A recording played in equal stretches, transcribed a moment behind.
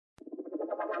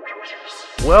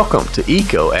Welcome to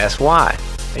EECO Ask Why,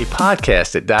 a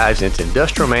podcast that dives into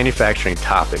industrial manufacturing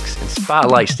topics and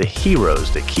spotlights the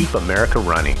heroes that keep America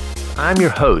running. I'm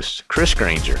your host, Chris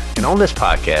Grainger, and on this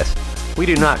podcast, we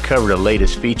do not cover the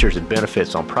latest features and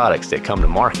benefits on products that come to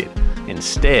market.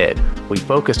 Instead, we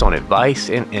focus on advice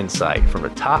and insight from the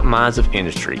top minds of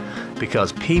industry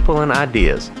because people and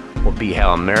ideas will be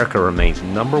how America remains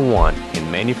number one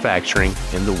in manufacturing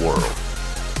in the world.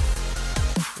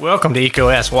 Welcome to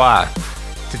EECO Ask Why.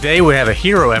 Today we have a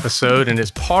hero episode, and as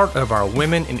part of our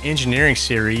Women in Engineering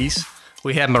series,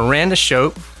 we have Miranda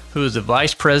Shope, who is the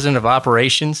Vice President of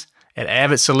Operations at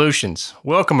Avid Solutions.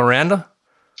 Welcome, Miranda.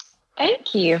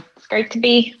 Thank you. It's great to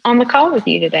be on the call with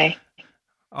you today.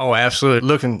 Oh, absolutely.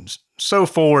 Looking so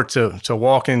forward to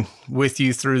walking with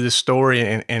you through this story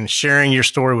and sharing your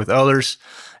story with others,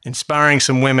 inspiring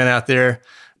some women out there.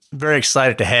 Very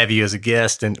excited to have you as a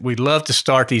guest, and we'd love to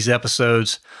start these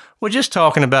episodes with just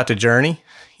talking about the journey,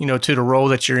 to the role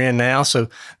that you're in now. So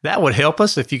that would help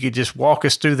us if you could just walk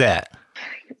us through that.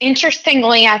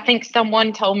 Interestingly, I think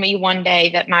someone told me one day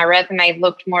that my resume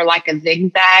looked more like a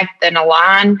zigzag than a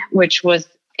line, which was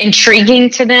intriguing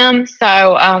to them.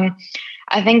 So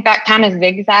I think that kind of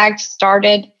zigzag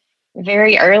started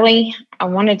very early. I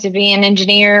wanted to be an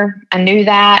engineer. I knew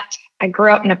that. I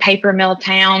grew up in a paper mill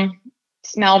town,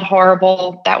 smelled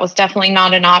horrible. That was definitely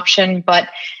not an option, but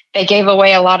they gave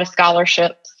away a lot of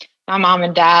scholarships. My mom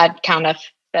and dad kind of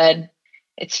said,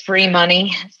 it's free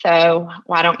money, so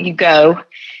why don't you go?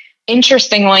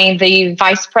 Interestingly, the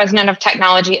vice president of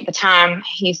technology at the time,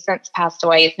 he's since passed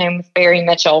away. His name was Barry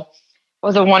Mitchell,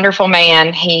 was a wonderful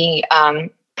man. He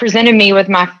presented me with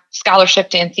my scholarship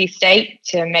to NC State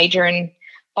to major in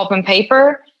pulp and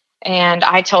paper. And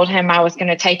I told him I was going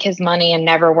to take his money and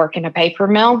never work in a paper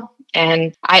mill.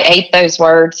 And I ate those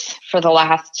words for the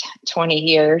last 20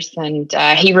 years. And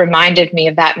he reminded me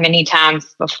of that many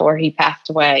times before he passed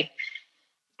away.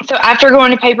 So after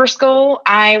going to paper school,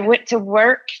 I went to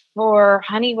work for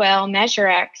Honeywell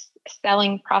MeasureX,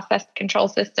 selling process control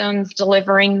systems,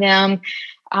 delivering them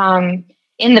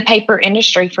in the paper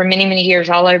industry for many, many years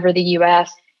all over the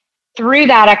U.S. Through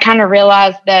that, I kind of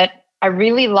realized that I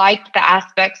really liked the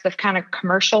aspects of kind of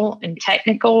commercial and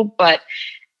technical, but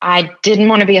I didn't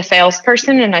want to be a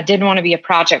salesperson and I didn't want to be a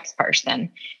projects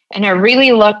person. And I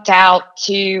really looked out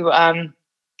to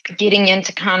getting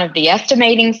into kind of the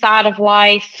estimating side of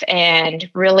life and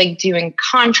really doing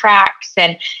contracts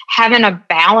and having a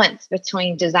balance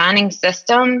between designing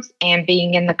systems and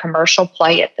being in the commercial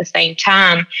play at the same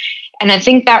time. And I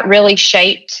think that really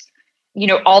shaped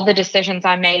all the decisions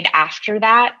I made after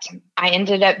that. I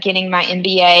ended up getting my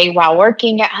MBA while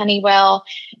working at Honeywell.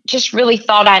 Just really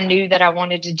thought I knew that I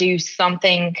wanted to do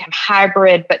something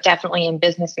hybrid, but definitely in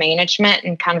business management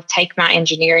and kind of take my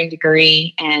engineering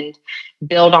degree and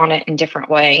build on it in different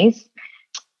ways.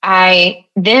 I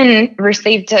then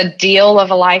received a deal of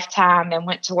a lifetime and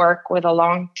went to work with a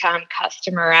longtime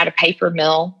customer at a paper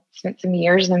mill. Spent some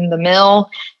years in the mill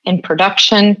in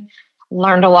production.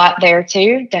 Learned a lot there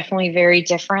too. Definitely very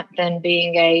different than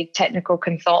being a technical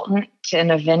consultant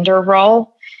in a vendor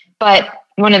role. But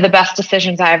one of the best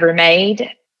decisions I ever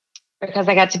made because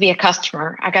I got to be a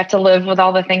customer. I got to live with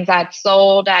all the things I'd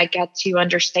sold. I got to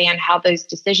understand how those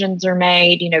decisions are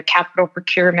made, capital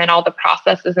procurement, all the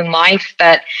processes in life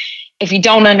that if you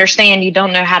don't understand, you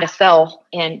don't know how to sell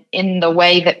in the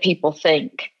way that people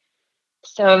think.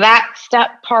 So that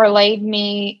step parlayed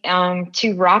me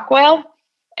to Rockwell.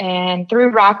 And through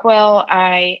Rockwell,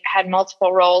 I had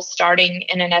multiple roles, starting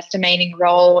in an estimating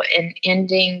role and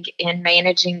ending in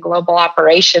managing global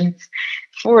operations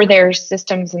for their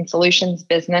systems and solutions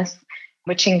business,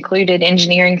 which included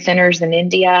engineering centers in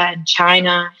India and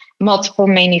China, multiple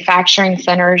manufacturing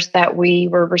centers that we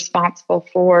were responsible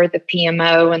for the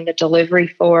PMO and the delivery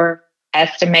for,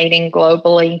 estimating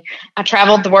globally. I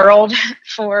traveled the world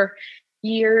for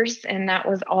years, and that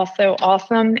was also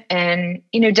awesome. And,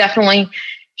 definitely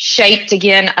shaped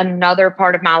again another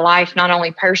part of my life, not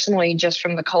only personally, just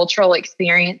from the cultural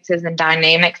experiences and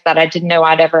dynamics that I didn't know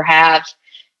I'd ever have,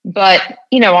 but,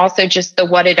 also just the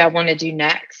what did I want to do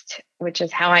next, which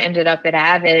is how I ended up at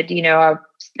Avid. I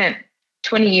spent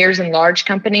 20 years in large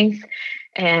companies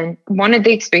and wanted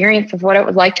the experience of what it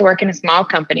was like to work in a small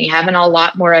company, having a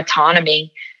lot more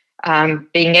autonomy,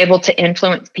 being able to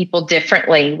influence people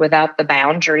differently without the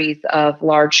boundaries of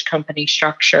large company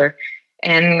structure.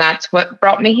 And that's what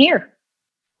brought me here.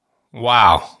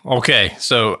 Wow. Okay.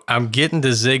 So I'm getting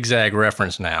the zigzag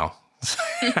reference now.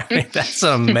 I mean, that's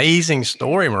an amazing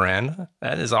story, Miranda.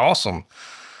 That is awesome.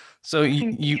 So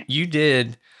you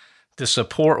did the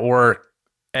support work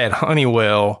at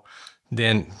Honeywell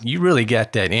then you really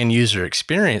got that end user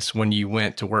experience when you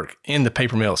went to work in the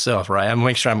paper mill itself, right? I'm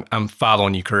making sure I'm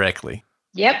following you correctly.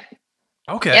 Yep.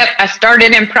 Okay. Yep. I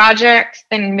started in projects,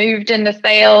 then moved into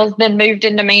sales, then moved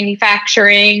into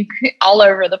manufacturing, all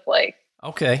over the place.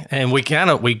 Okay. And we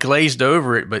glazed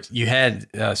over it, but you had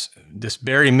this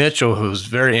Barry Mitchell, who's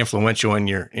very influential in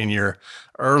your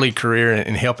early career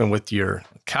and helping with your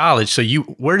college. So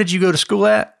where did you go to school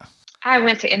at? I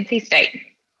went to NC State.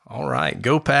 All right.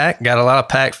 Go Pack. Got a lot of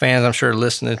Pack fans, I'm sure,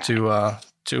 listening to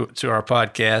our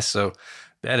podcast. So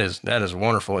that is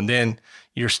wonderful. And then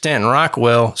your stint in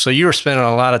Rockwell. So you were spending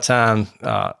a lot of time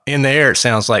in the air, it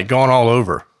sounds like, going all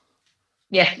over.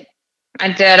 Yes,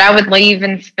 I did. I would leave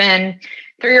and spend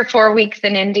 3 or 4 weeks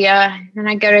in India. Then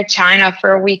I'd go to China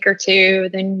for a week or two,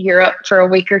 then Europe for a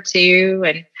week or two,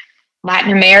 and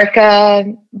Latin America,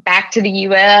 back to the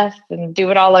U.S. and do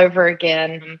it all over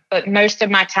again. But most of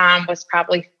my time was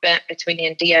probably spent between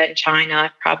India and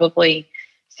China. Probably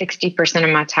 60% of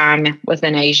my time was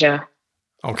in Asia.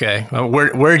 Okay.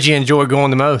 Where did you enjoy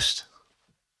going the most?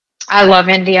 I love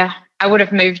India. I would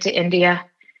have moved to India.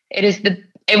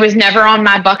 It was never on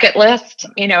my bucket list.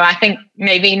 I think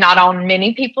maybe not on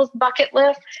many people's bucket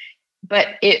list, but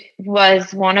it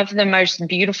was one of the most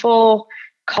beautiful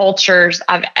cultures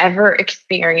I've ever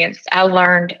experienced. I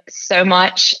learned so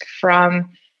much from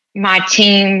my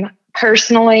team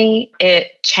personally.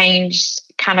 It changed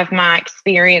kind of my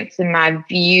experience and my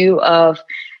view of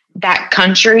that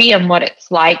country and what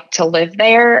it's like to live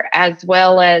there, as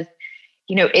well as,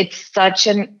 it's such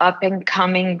an up and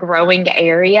coming growing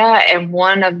area. And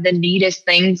one of the neatest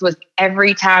things was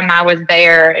every time I was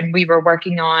there and we were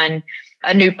working on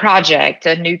a new project,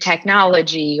 a new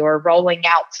technology, or rolling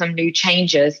out some new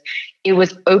changes, it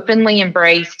was openly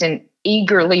embraced and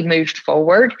eagerly moved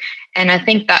forward. And I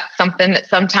think that's something that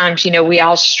sometimes, we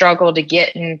all struggle to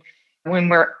get in when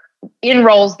we're in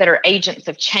roles that are agents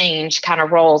of change, kind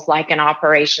of roles like an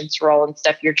operations role and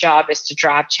stuff. Your job is to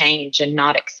drive change and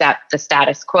not accept the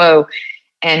status quo.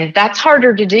 And that's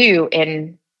harder to do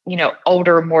in,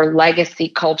 older, more legacy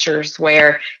cultures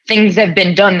where things have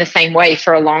been done the same way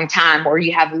for a long time, or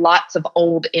you have lots of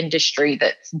old industry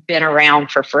that's been around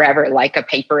for forever, like a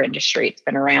paper industry. It's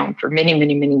been around for many,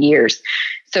 many, many years.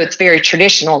 So it's very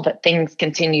traditional that things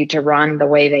continue to run the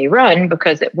way they run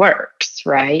because it works,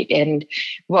 right? And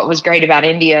what was great about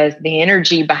India is the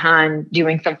energy behind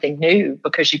doing something new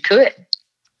because you could.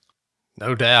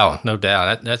 No doubt.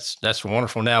 That's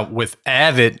wonderful. Now with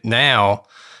Avid now,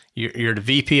 you're the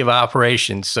VP of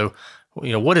operations. So,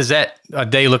 what does that a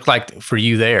day look like for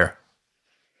you there?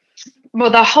 Well,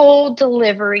 the whole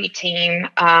delivery team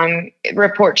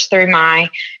reports through my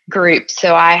group.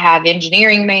 So I have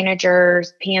engineering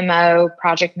managers, PMO,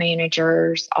 project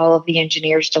managers, all of the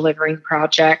engineers delivering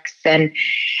projects. And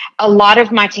a lot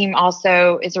of my team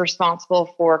also is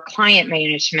responsible for client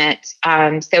management.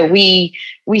 So we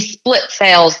split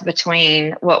sales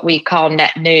between what we call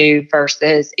net new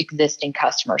versus existing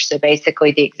customers. So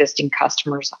basically the existing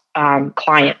customers,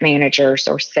 client managers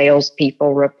or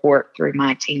salespeople report through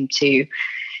my team too.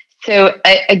 So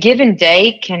a given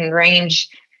day can range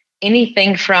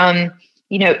anything from,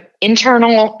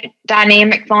 internal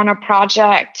dynamics on a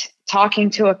project, talking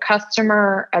to a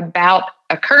customer about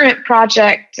a current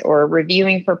project or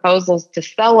reviewing proposals to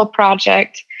sell a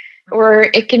project, or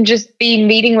it can just be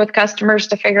meeting with customers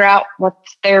to figure out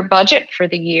what's their budget for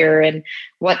the year and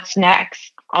what's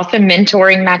next. Also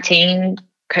mentoring my team,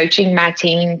 coaching my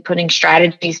team, putting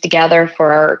strategies together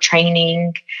for our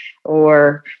training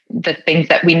or the things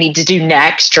that we need to do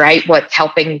next, right? What's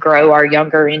helping grow our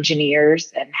younger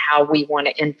engineers and how we want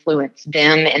to influence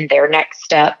them in their next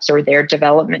steps or their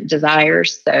development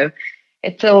desires. So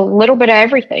it's a little bit of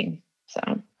everything.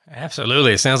 So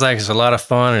absolutely. It sounds like it's a lot of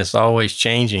fun and it's always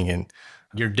changing, and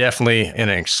you're definitely in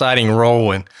an exciting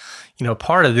role. And,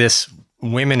 part of this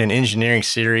Women in Engineering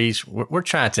series, we're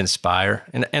trying to inspire.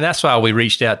 And that's why we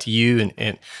reached out to you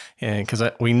and because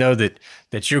we know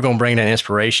that you're going to bring that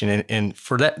inspiration. And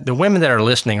for that, the women that are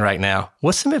listening right now,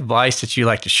 what's some advice that you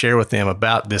like to share with them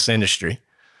about this industry?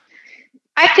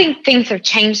 I think things have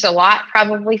changed a lot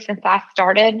probably since I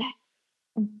started.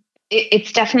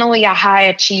 It's definitely a high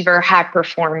achiever, high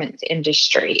performance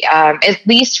industry, at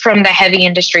least from the heavy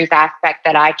industries aspect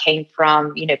that I came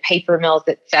from, paper mills,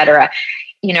 et cetera.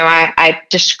 I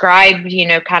described,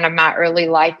 kind of my early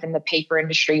life in the paper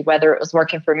industry, whether it was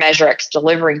working for MeasureX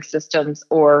delivering systems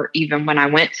or even when I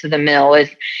went to the mill, is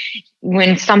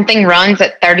when something runs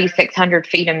at 3,600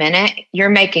 feet a minute, you're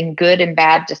making good and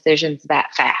bad decisions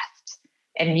that fast,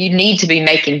 and you need to be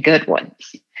making good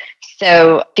ones.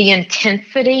 So the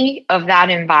intensity of that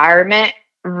environment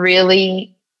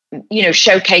really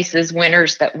showcases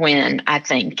winners that win, I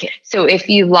think. So if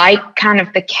you like kind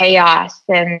of the chaos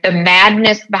and the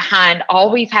madness behind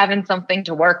always having something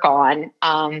to work on,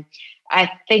 I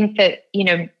think that,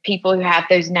 people who have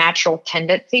those natural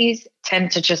tendencies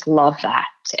tend to just love that.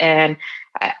 And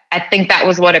I think that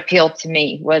was what appealed to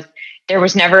me, was there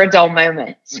was never a dull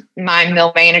moment. My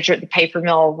mill manager at the paper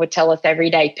mill would tell us every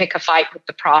day, pick a fight with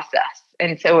the process.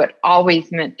 And so it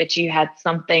always meant that you had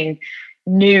something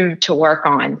new to work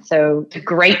on. So it's a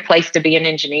great place to be an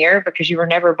engineer because you were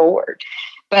never bored.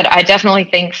 But I definitely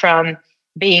think from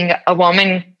being a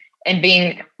woman and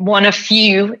being one of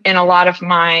few in a lot of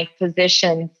my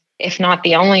positions, if not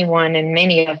the only one in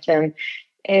many of them,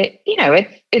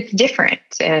 it's different.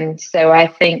 And so I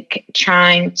think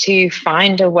trying to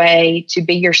find a way to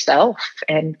be yourself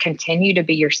and continue to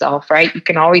be yourself, right? You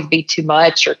can always be too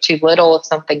much or too little of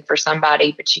something for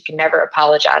somebody, but you can never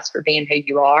apologize for being who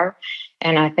you are.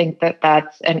 And I think that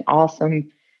that's an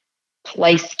awesome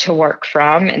place to work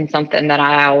from, and something that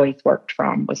I always worked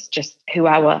from was just who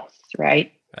I was,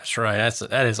 right? That's right.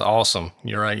 That is awesome.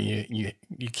 You're right. You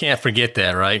can't forget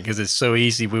that, right? Because it's so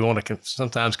easy. We want to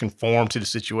sometimes conform to the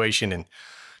situation and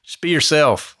just be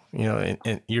yourself.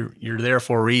 And you're there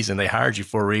for a reason. They hired you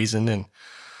for a reason. And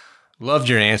loved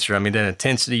your answer. I mean, that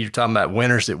intensity. You're talking about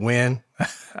winners that win.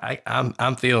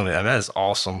 I'm feeling it. I mean, that is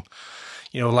awesome.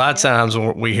 A lot of times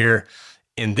when we hear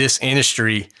in this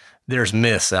industry, there's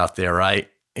myths out there, right?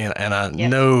 And I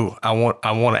know I want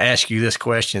to ask you this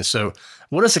question. So,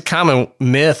 what is a common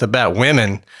myth about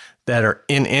women that are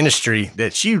in industry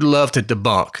that you'd love to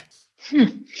debunk?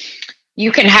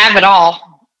 You can have it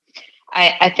all.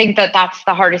 I think that that's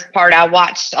the hardest part. I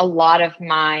watched a lot of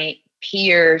my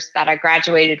peers that I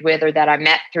graduated with or that I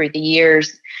met through the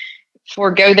years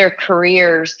forego their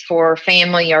careers for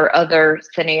family or other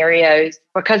scenarios,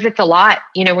 because it's a lot.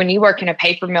 When you work in a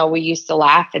paper mill, we used to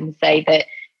laugh and say that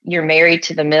you're married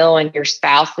to the mill and your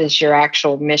spouse is your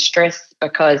actual mistress,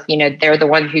 because, they're the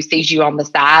one who sees you on the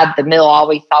side. The mill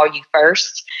always saw you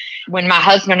first. When my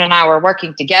husband and I were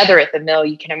working together at the mill,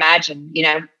 you can imagine,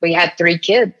 we had 3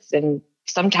 kids and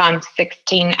sometimes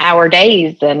 16-hour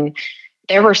days. And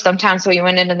there were sometimes we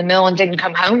went into the mill and didn't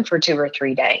come home for 2 or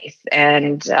 3 days.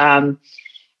 And,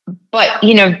 but,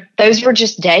 those were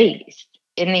just days.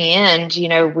 In the end,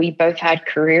 we both had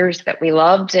careers that we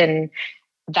loved, and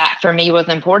that for me was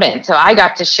important. So I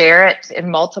got to share it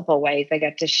in multiple ways. I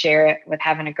got to share it with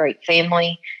having a great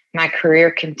family. My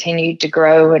career continued to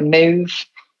grow and move.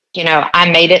 I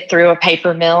made it through a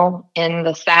paper mill in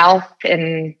the South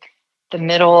in the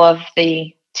middle of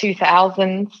the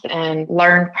 2000s and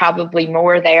learned probably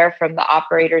more there from the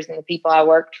operators and the people I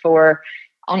worked for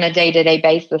on a day-to-day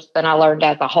basis than I learned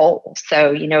as a whole.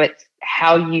 So, it's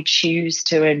how you choose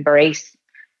to embrace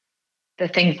the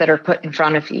things that are put in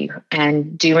front of you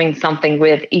and doing something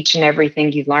with each and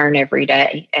everything you learn every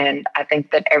day. And I think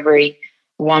that every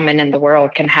woman in the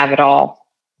world can have it all.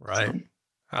 Right. So.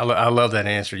 I love that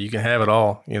answer. You can have it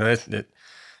all.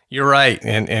 You're right.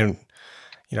 And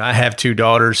I have 2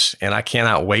 daughters, and I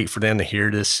cannot wait for them to hear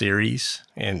this series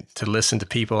and to listen to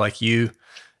people like you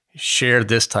share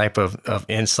this type of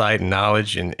insight and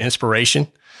knowledge and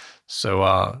inspiration.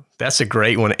 So that's a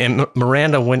great one. And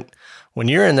Miranda, when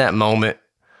you're in that moment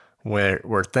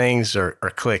where things are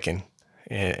clicking,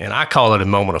 and I call it a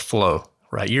moment of flow,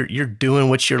 right? You're doing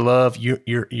what you love.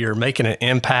 You're making an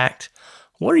impact.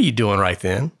 What are you doing right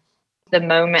then? The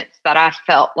moments that I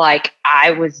felt like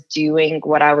I was doing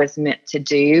what I was meant to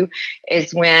do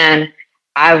is when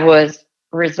I was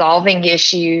resolving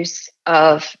issues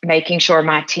of making sure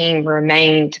my team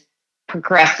remained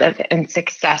progressive and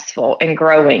successful and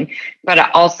growing. But it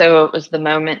was the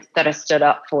moments that I stood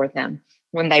up for them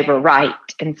when they were right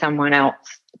and someone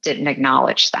else didn't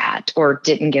acknowledge that or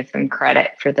didn't give them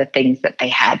credit for the things that they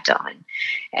had done.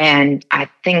 And I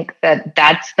think that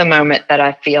that's the moment that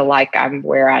I feel like I'm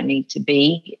where I need to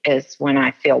be, is when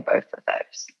I feel both of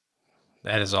those.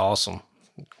 That is awesome.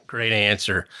 Great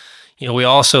answer. We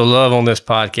also love on this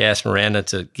podcast, Miranda,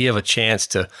 to give a chance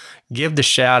to give the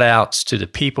shout outs to the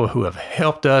people who have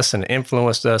helped us and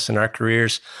influenced us in our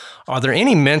careers. Are there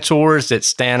any mentors that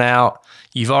stand out?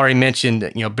 You've already mentioned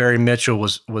that, Barry Mitchell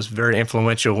was very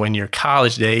influential in your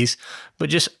college days,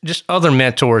 but just other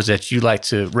mentors that you like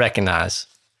to recognize.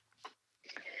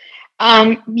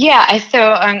 So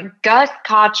Gus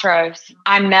Cotros,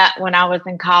 I met when I was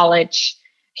in college.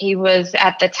 He was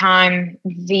at the time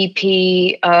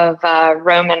VP of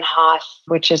Roman Haas,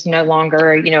 which is no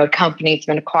longer, a company. It's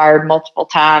been acquired multiple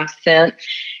times since.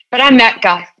 But I met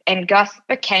Gus, and Gus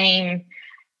became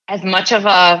as much of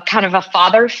a kind of a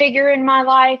father figure in my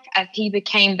life as he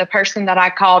became the person that I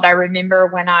called. I remember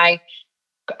when I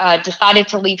decided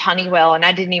to leave Honeywell, and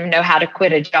I didn't even know how to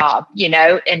quit a job,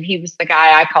 and he was the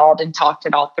guy I called and talked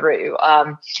it all through.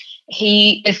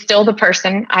 He is still the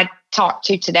person I talk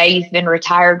to today. He's been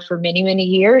retired for many, many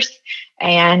years,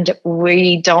 and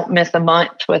we don't miss a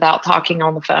month without talking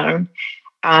on the phone.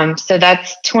 So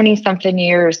that's 20 something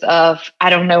years of, I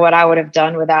don't know what I would have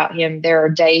done without him. There are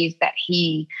days that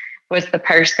he was the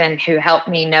person who helped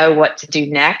me know what to do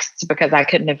next, because I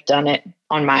couldn't have done it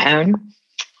on my own.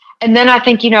 And then I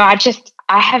think,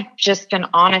 I have just been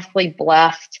honestly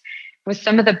blessed with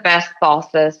some of the best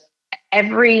bosses.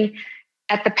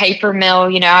 At the paper mill,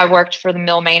 I worked for the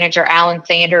mill manager, Alan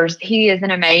Sanders. He is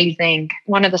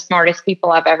one of the smartest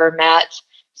people I've ever met,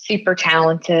 super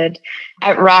talented.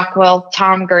 At Rockwell,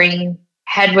 Tom Green,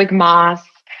 Hedwig Moss.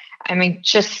 I mean,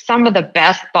 just some of the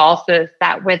best bosses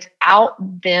that without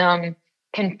them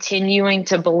continuing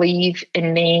to believe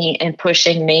in me and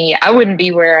pushing me, I wouldn't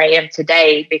be where I am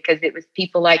today, because it was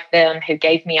people like them who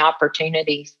gave me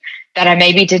opportunities that I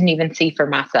maybe didn't even see for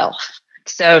myself.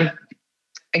 So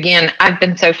again, I've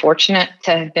been so fortunate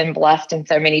to have been blessed in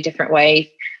so many different ways.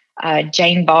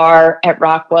 Jane Barr at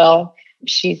Rockwell,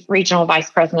 she's regional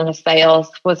vice president of sales,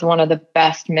 was one of the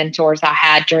best mentors I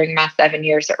had during my 7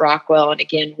 years at Rockwell. And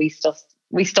again, we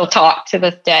still talk to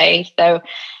this day. So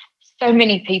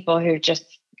many people who just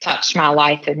touched my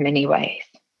life in many ways.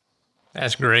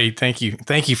 That's great. Thank you.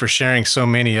 Thank you for sharing so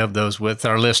many of those with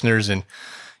our listeners. And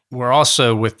we're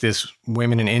also, with this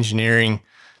Women in Engineering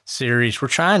series, we're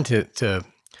trying to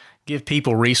give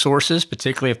people resources,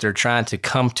 particularly if they're trying to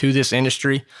come to this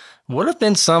industry. What have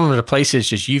been some of the places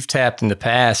that you've tapped in the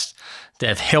past that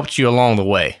have helped you along the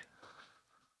way?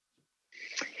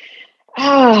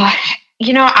 Oh,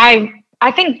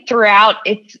 I think throughout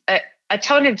it's a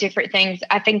ton of different things.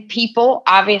 I think people,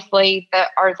 obviously, that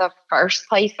are the first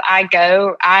place I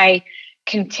go. I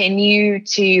continue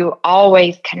to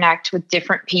always connect with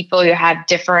different people who have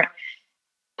different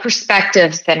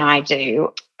perspectives than I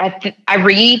do. I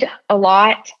read a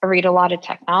lot. I read a lot of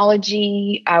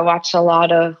technology. I watch a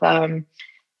lot of,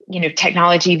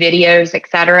 technology videos, et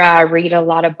cetera. I read a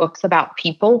lot of books about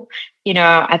people.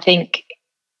 I think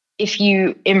if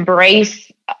you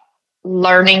embrace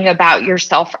learning about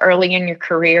yourself early in your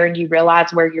career and you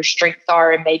realize where your strengths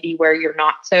are and maybe where you're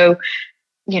not so,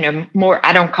 more,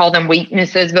 I don't call them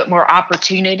weaknesses, but more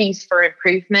opportunities for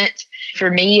improvement. For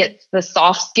me, it's the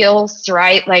soft skills,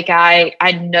 right? Like I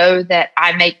know that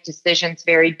I make decisions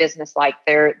very business-like.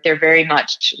 They're very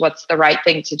much what's the right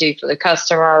thing to do for the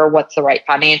customer, or what's the right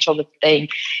financial thing.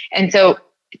 And so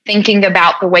thinking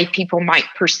about the way people might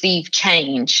perceive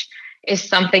change is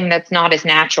something that's not as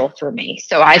natural for me.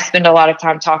 So I spend a lot of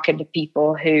time talking to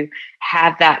people who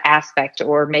have that aspect,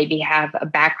 or maybe have a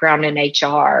background in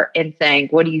HR, and saying,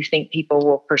 what do you think people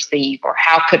will perceive, or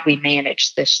how could we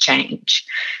manage this change?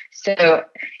 So,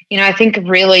 I think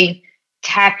really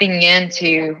tapping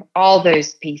into all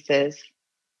those pieces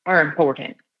are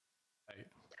important.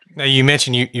 Now, you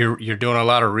mentioned you're doing a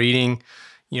lot of reading.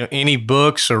 Any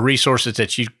books or resources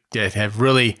that have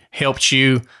really helped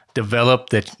you develop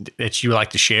that you like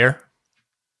to share?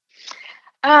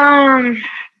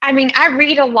 I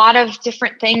read a lot of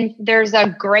different things. There's a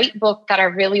great book that I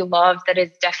really love that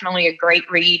is definitely a great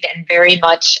read and very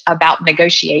much about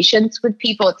negotiations with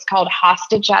people. It's called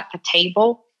Hostage at the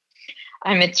Table.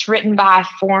 It's written by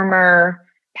a former,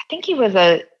 I think he was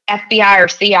a FBI or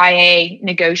CIA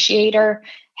negotiator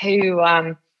who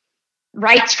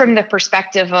writes from the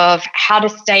perspective of how to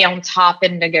stay on top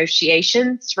in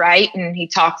negotiations, right? And he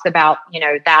talks about,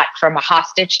 that from a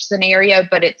hostage scenario,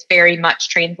 but it's very much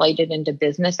translated into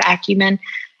business acumen.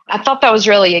 I thought that was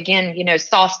really, again,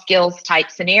 soft skills type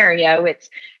scenario. It's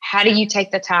how do you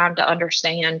take the time to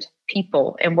understand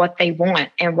people and what they want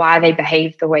and why they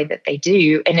behave the way that they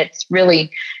do? And it's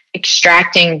really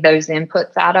extracting those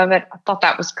inputs out of it. I thought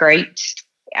that was great.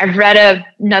 I've read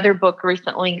another book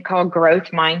recently called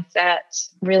Growth Mindset.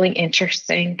 Really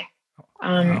interesting.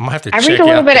 I'm gonna have to I read a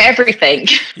little bit of everything.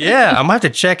 Yeah, I'm gonna have to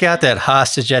check out that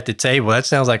Hostage at the Table. That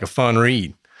sounds like a fun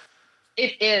read.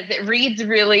 It is. It reads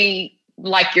really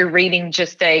like you're reading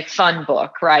just a fun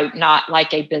book, right? Not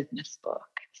like a business book.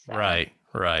 So. Right.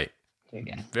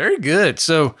 Yeah. Very good.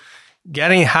 So,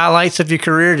 got any highlights of your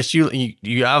career that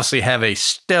you obviously have a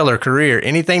stellar career?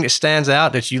 Anything that stands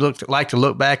out that you like to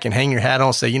look back and hang your hat on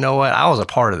and say, you know what, I was a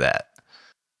part of that?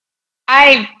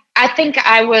 I think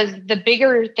I was the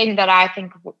bigger thing that I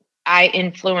think I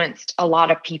influenced a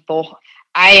lot of people.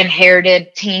 I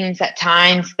inherited teams at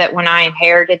times that when I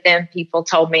inherited them, people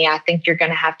told me, I think you're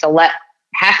going to have to let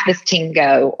half this team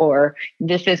go, or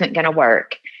this isn't going to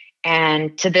work.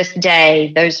 And to this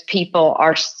day, those people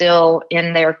are still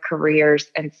in their careers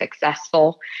and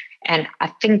successful. And I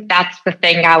think that's the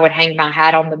thing I would hang my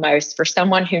hat on the most for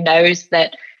someone who knows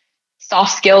that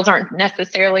soft skills aren't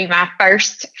necessarily my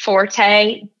first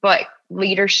forte, but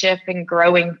leadership and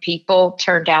growing people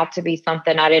turned out to be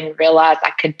something I didn't realize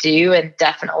I could do, and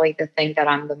definitely the thing that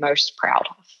I'm the most proud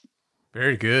of.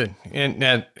 Very good. And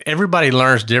now everybody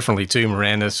learns differently too,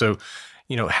 Miranda. So,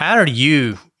 how do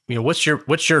you, what's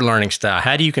your learning style?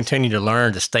 How do you continue to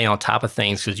learn to stay on top of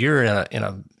things? Because you're in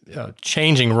a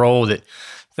changing role that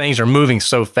things are moving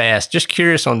so fast. Just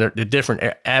curious on the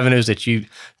different avenues that you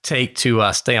take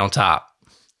to stay on top.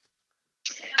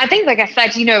 I think, like I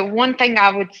said, one thing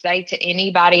I would say to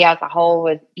anybody as a whole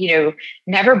is,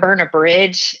 never burn a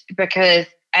bridge, because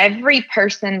every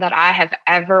person that I have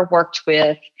ever worked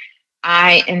with,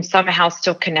 I am somehow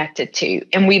still connected to.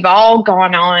 And we've all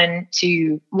gone on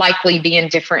to likely be in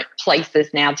different places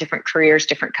now, different careers,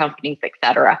 different companies, et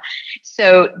cetera.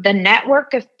 So the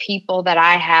network of people that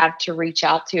I have to reach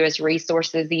out to as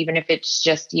resources, even if it's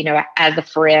just, as a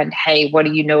friend, hey, what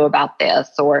do you know about this?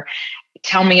 Or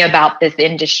tell me about this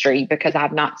industry because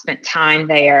I've not spent time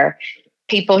there.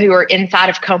 People who are inside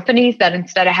of companies that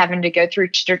instead of having to go through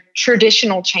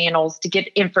traditional channels to get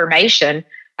information,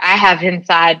 I have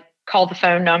inside, call the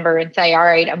phone number and say, all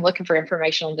right, I'm looking for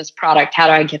information on this product. How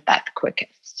do I get that the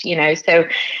quickest? So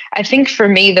I think for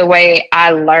me, the way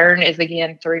I learn is,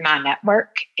 again, through my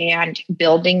network, and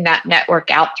building that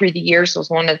network out through the years was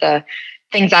one of the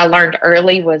things I learned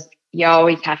early. Was you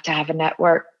always have to have a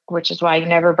network, which is why you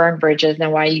never burn bridges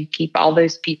and why you keep all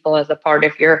those people as a part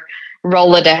of your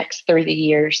Rolodex through the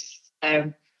years.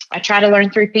 So I try to learn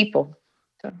through people.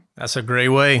 So. That's a great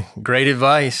way. Great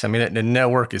advice. I mean, the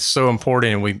network is so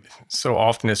important, and so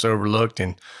often it's overlooked.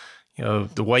 And,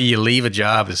 the way you leave a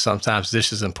job is sometimes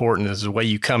just as important as the way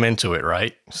you come into it,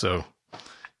 right? So.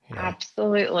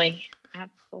 Absolutely.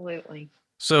 Absolutely.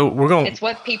 So it's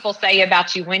what people say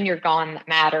about you when you're gone that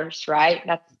matters, right?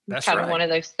 That's kind of one of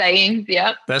those sayings.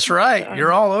 Yep. That's right. So.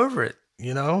 You're all over it.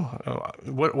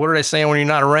 What are they saying when you're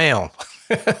not around?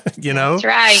 That's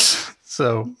right.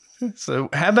 So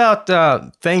how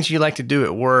about things you like to do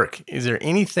at work? Is there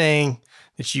anything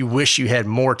that you wish you had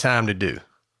more time to do?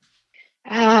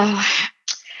 I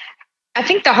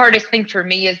think the hardest thing for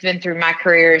me has been through my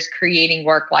career is creating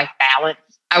work-life balance.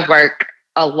 I work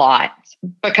a lot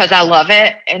because I love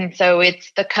it. And so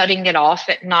it's the cutting it off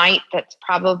at night that's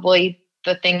probably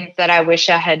the things that I wish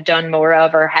I had done more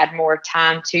of or had more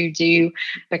time to do,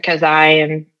 because I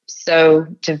am so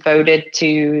devoted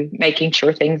to making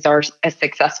sure things are as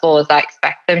successful as I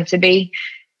expect them to be.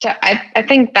 So I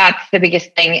think that's the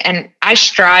biggest thing. And I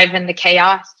strive in the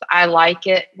chaos. I like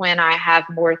it when I have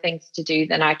more things to do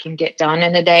than I can get done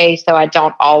in a day. So I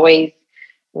don't always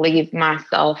leave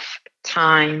myself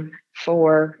time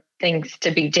for things to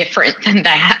be different than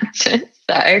that. So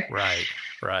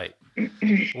Right.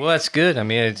 Well, that's good. I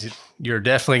mean, you're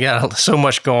definitely got so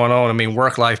much going on. I mean,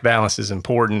 work-life balance is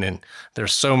important, and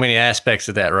there's so many aspects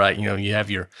of that, right? You have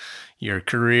your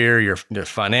career, your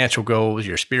financial goals,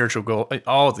 your spiritual goals,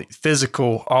 all the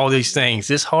physical, all these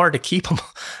things. It's hard to keep them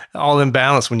all in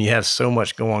balance when you have so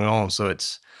much going on. So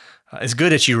it's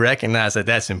good that you recognize that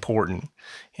that's important.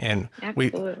 And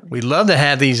we love to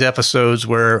have these episodes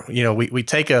where, we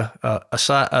take a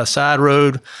side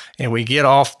road and we get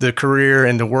off the career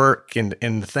and the work and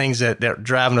the things that are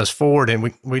driving us forward.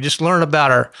 And we just learn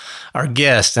about our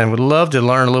guests, and would love to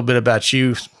learn a little bit about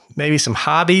you, maybe some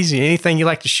hobbies, anything you'd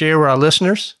like to share with our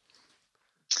listeners.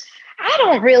 I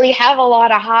don't really have a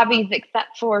lot of hobbies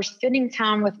except for spending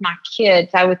time with my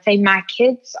kids. I would say my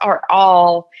kids are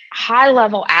all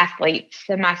high-level athletes.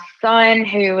 So my son,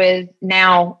 who is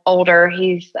now older,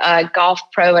 he's a golf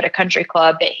pro at a country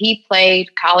club, but he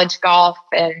played college golf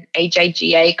and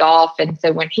AJGA golf. And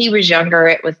so when he was younger,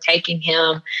 it was taking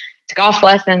him to golf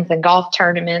lessons and golf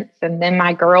tournaments. And then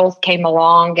my girls came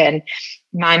along, and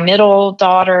my middle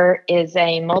daughter is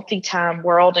a multi-time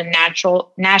world and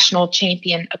national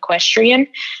champion equestrian.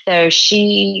 So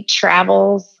she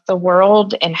travels the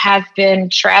world and has been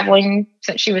traveling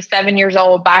since she was 7 years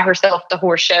old by herself to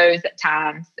horse shows at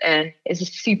times, and is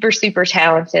super, super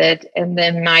talented. And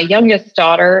then my youngest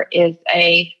daughter is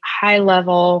a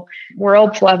high-level,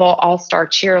 world-level all-star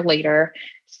cheerleader.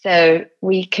 So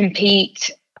we compete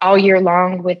all year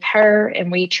long with her,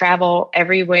 and we travel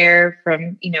everywhere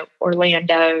from,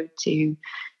 Orlando to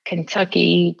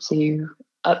Kentucky to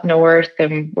up north,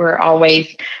 and we're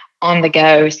always on the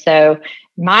go. So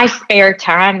my spare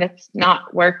time that's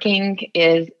not working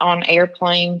is on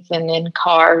airplanes and in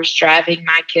cars, driving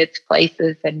my kids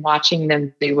places and watching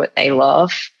them do what they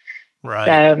love.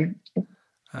 Right.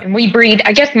 And we breed,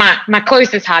 I guess my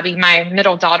closest hobby, my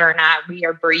middle daughter and I, we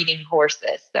are breeding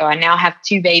horses. So I now have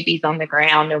 2 babies on the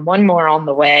ground and 1 more on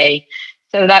the way.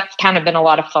 So that's kind of been a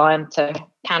lot of fun to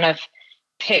kind of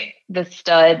pick the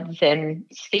studs and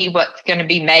see what's going to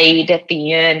be made at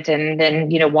the end. And then,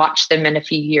 watch them in a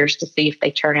few years to see if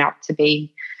they turn out to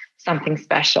be something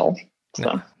special.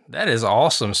 So that is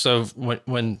awesome. So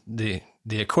when the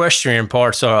equestrian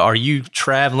parts are you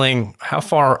traveling? How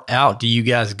far out do you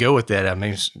guys go with that? I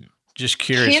mean, just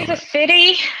curious. Kansas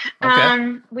City.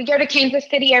 Okay. We go to Kansas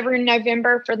City every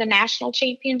November for the national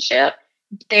championship.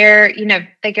 They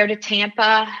go to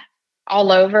Tampa,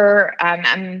 all over.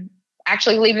 I'm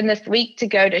actually leaving this week to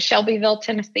go to Shelbyville,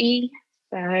 Tennessee.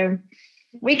 So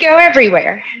we go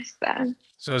everywhere.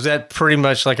 So is that pretty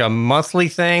much like a monthly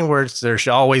thing where there's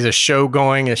always a show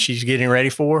going that she's getting ready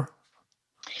for?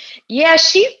 Yeah,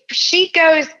 she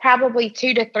goes probably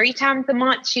 2 to 3 times a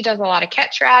month. She does a lot of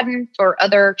catch riding for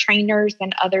other trainers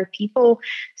and other people.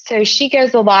 So she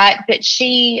goes a lot, but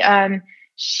she's in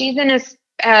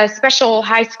a special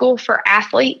high school for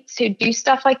athletes who do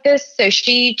stuff like this. So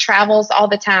she travels all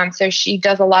the time. So she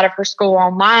does a lot of her school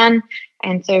online.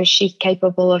 And so she's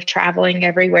capable of traveling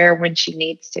everywhere when she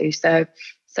needs to. So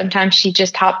sometimes she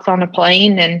just hops on a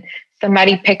plane and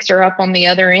somebody picks her up on the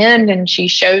other end and she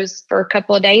shows for a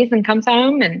couple of days and comes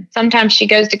home. And sometimes she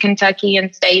goes to Kentucky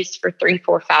and stays for 3,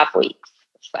 4, 5 weeks.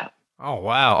 So. Oh,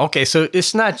 wow. Okay. So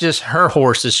it's not just her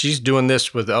horses. She's doing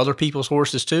this with other people's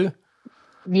horses too?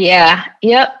 Yeah.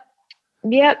 Yep.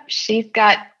 She's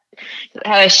got,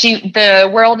 the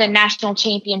world and national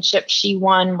championship she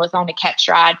won was on a catch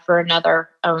ride for another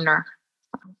owner.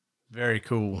 Very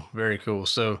cool. Very cool.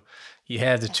 So you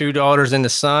have the 2 daughters and the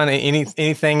son.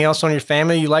 Anything else on your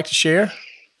family you like to share?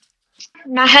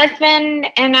 My husband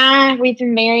and I, we've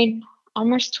been married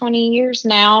almost 20 years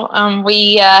now.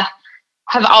 We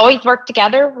have always worked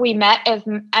together. We met at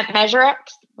MeasureX.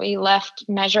 We left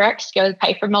MeasureX to go to the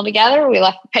paper mill together. We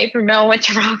left the paper mill, went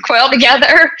to Rockwell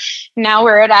together. Now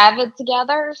we're at Avid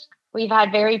together. We've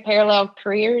had very parallel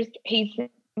careers. He's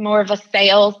more of a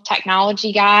sales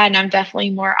technology guy, and I'm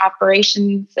definitely more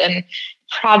operations and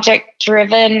project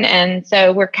driven. And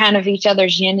so we're kind of each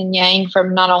other's yin and yang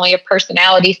from not only a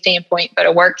personality standpoint, but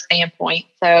a work standpoint.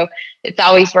 So it's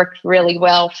always worked really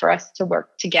well for us to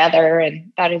work together.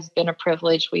 And that has been a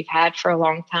privilege we've had for a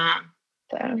long time.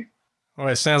 So. Well,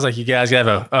 it sounds like you guys have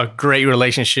a great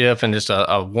relationship and just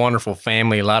a wonderful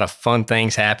family, a lot of fun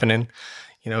things happening.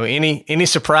 Any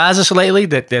surprises lately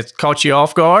that caught you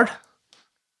off guard?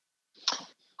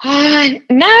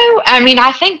 No, I mean,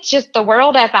 I think just the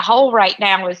world as a whole right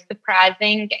now is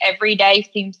surprising. Every day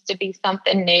seems to be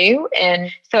something new.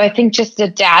 And so I think just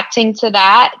adapting to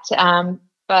that.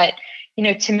 But,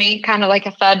 to me, kind of like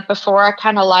I said before, I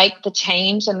kind of like the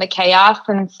change and the chaos.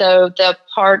 And so the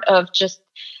part of just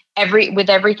with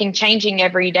everything changing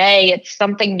every day, it's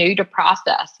something new to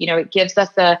process. It gives us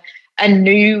a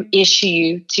new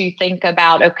issue to think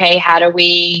about. Okay, how do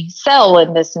we sell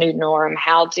in this new norm?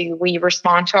 How do we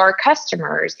respond to our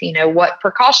customers? What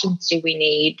precautions do we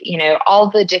need?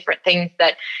 All the different things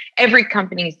that every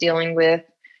company is dealing with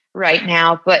right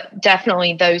now. But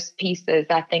definitely those pieces,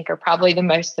 I think, are probably the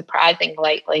most surprising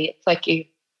lately. It's like you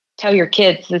tell your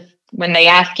kids this when they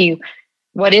ask you,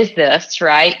 what is this,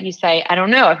 right? You say, I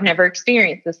don't know. I've never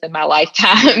experienced this in my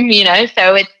lifetime,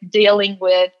 so it's dealing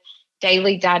with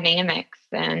daily dynamics.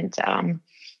 And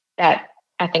that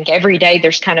I think every day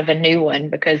there's kind of a new one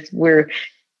because we're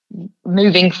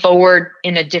moving forward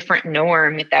in a different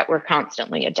norm that we're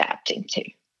constantly adapting to.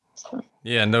 So.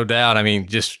 Yeah, no doubt. I mean,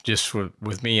 just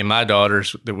with me and my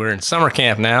daughters, that we're in summer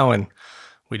camp now, and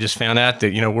we just found out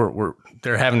that,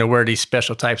 they're having to wear these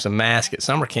special types of masks at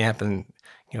summer camp, and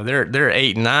they're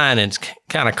 8 and 9, and it's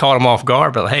kind of caught them off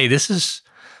guard. But hey, this is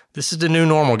the new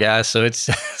normal, guys. So it's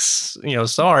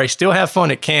sorry, still have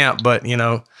fun at camp, but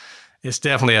it's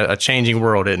definitely a changing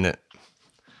world, isn't it?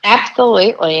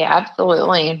 Absolutely,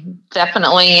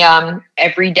 definitely.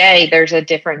 Every day there's a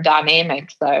different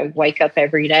dynamic. So wake up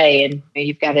every day and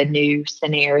you've got a new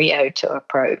scenario to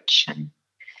approach. And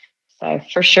so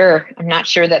for sure, I'm not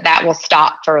sure that will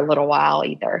stop for a little while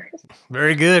either.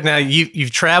 Very good. Now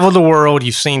you've traveled the world.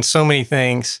 You've seen so many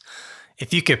things.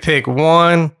 If you could pick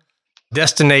one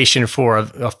destination for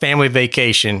a family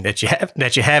vacation that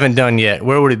you haven't done yet,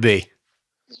 where would it be?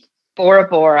 Bora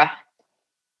Bora.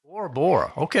 Bora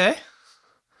Bora. Okay.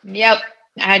 Yep.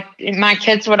 My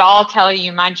kids would all tell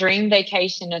you my dream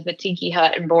vacation is a tiki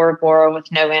hut in Bora Bora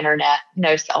with no internet,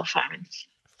 no cell phones.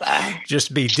 So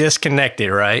just be disconnected,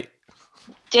 right?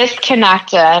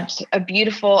 Disconnected, a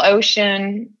beautiful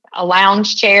ocean, a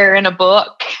lounge chair and a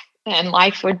book, and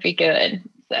life would be good.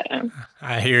 So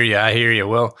I hear you. I hear you.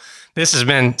 Well, this has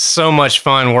been so much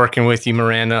fun working with you,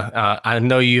 Miranda. I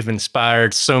know you've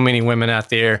inspired so many women out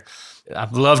there.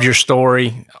 I've loved your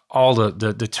story, all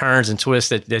the turns and twists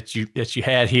that you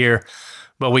had here.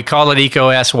 But we call it ECO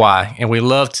Ask Why, and we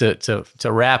love to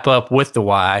wrap up with the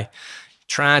why,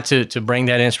 trying to bring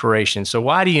that inspiration. So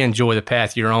why do you enjoy the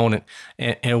path you're on,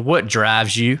 and what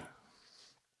drives you?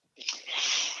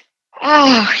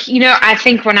 Oh, I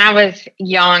think when I was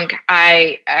young,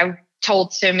 I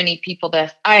told so many people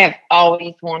this. I have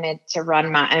always wanted to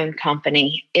run my own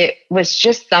company. It was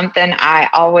just something I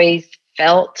always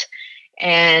felt.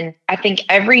 And I think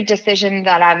every decision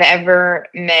that I've ever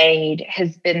made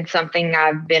has been something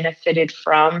I've benefited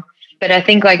from. But I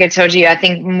think, like I told you, I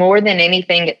think more than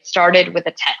anything, it started with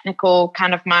a technical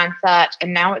kind of mindset.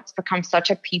 And now it's become such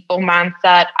a people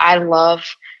mindset. I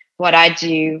love what I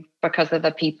do because of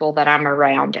the people that I'm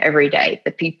around every day,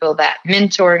 the people that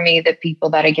mentor me, the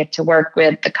people that I get to work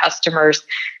with, the customers,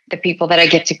 the people that I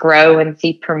get to grow and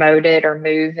see promoted or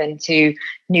move into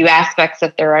new aspects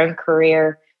of their own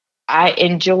career. I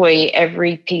enjoy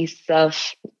every piece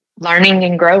of learning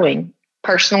and growing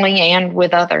personally and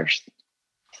with others.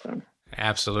 So.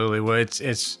 Absolutely. Well,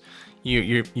 it's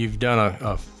you've done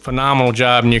a phenomenal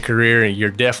job in your career, and you're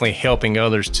definitely helping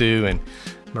others too. And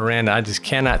Miranda, I just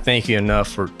cannot thank you enough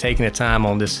for taking the time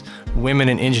on this Women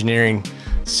in Engineering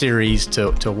series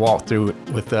to walk through it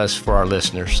with us for our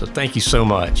listeners. So thank you so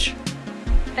much.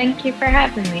 Thank you for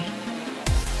having me.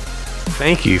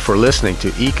 Thank you for listening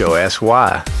to ECO Ask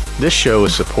Why. This show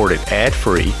is supported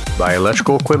ad-free by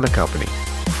Electrical Equipment Company.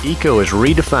 ECO is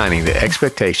redefining the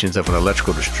expectations of an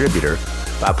electrical distributor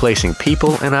by placing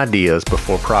people and ideas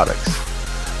before products.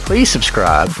 Please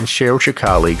subscribe and share with your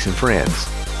colleagues and friends.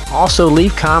 Also,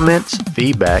 leave comments,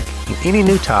 feedback, and any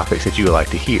new topics that you would like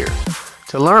to hear.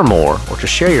 To learn more or to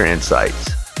share your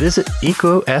insights, visit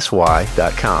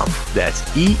ecosky.com. That's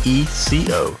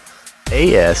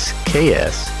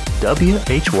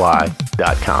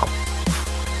EECOASKSWHY.com.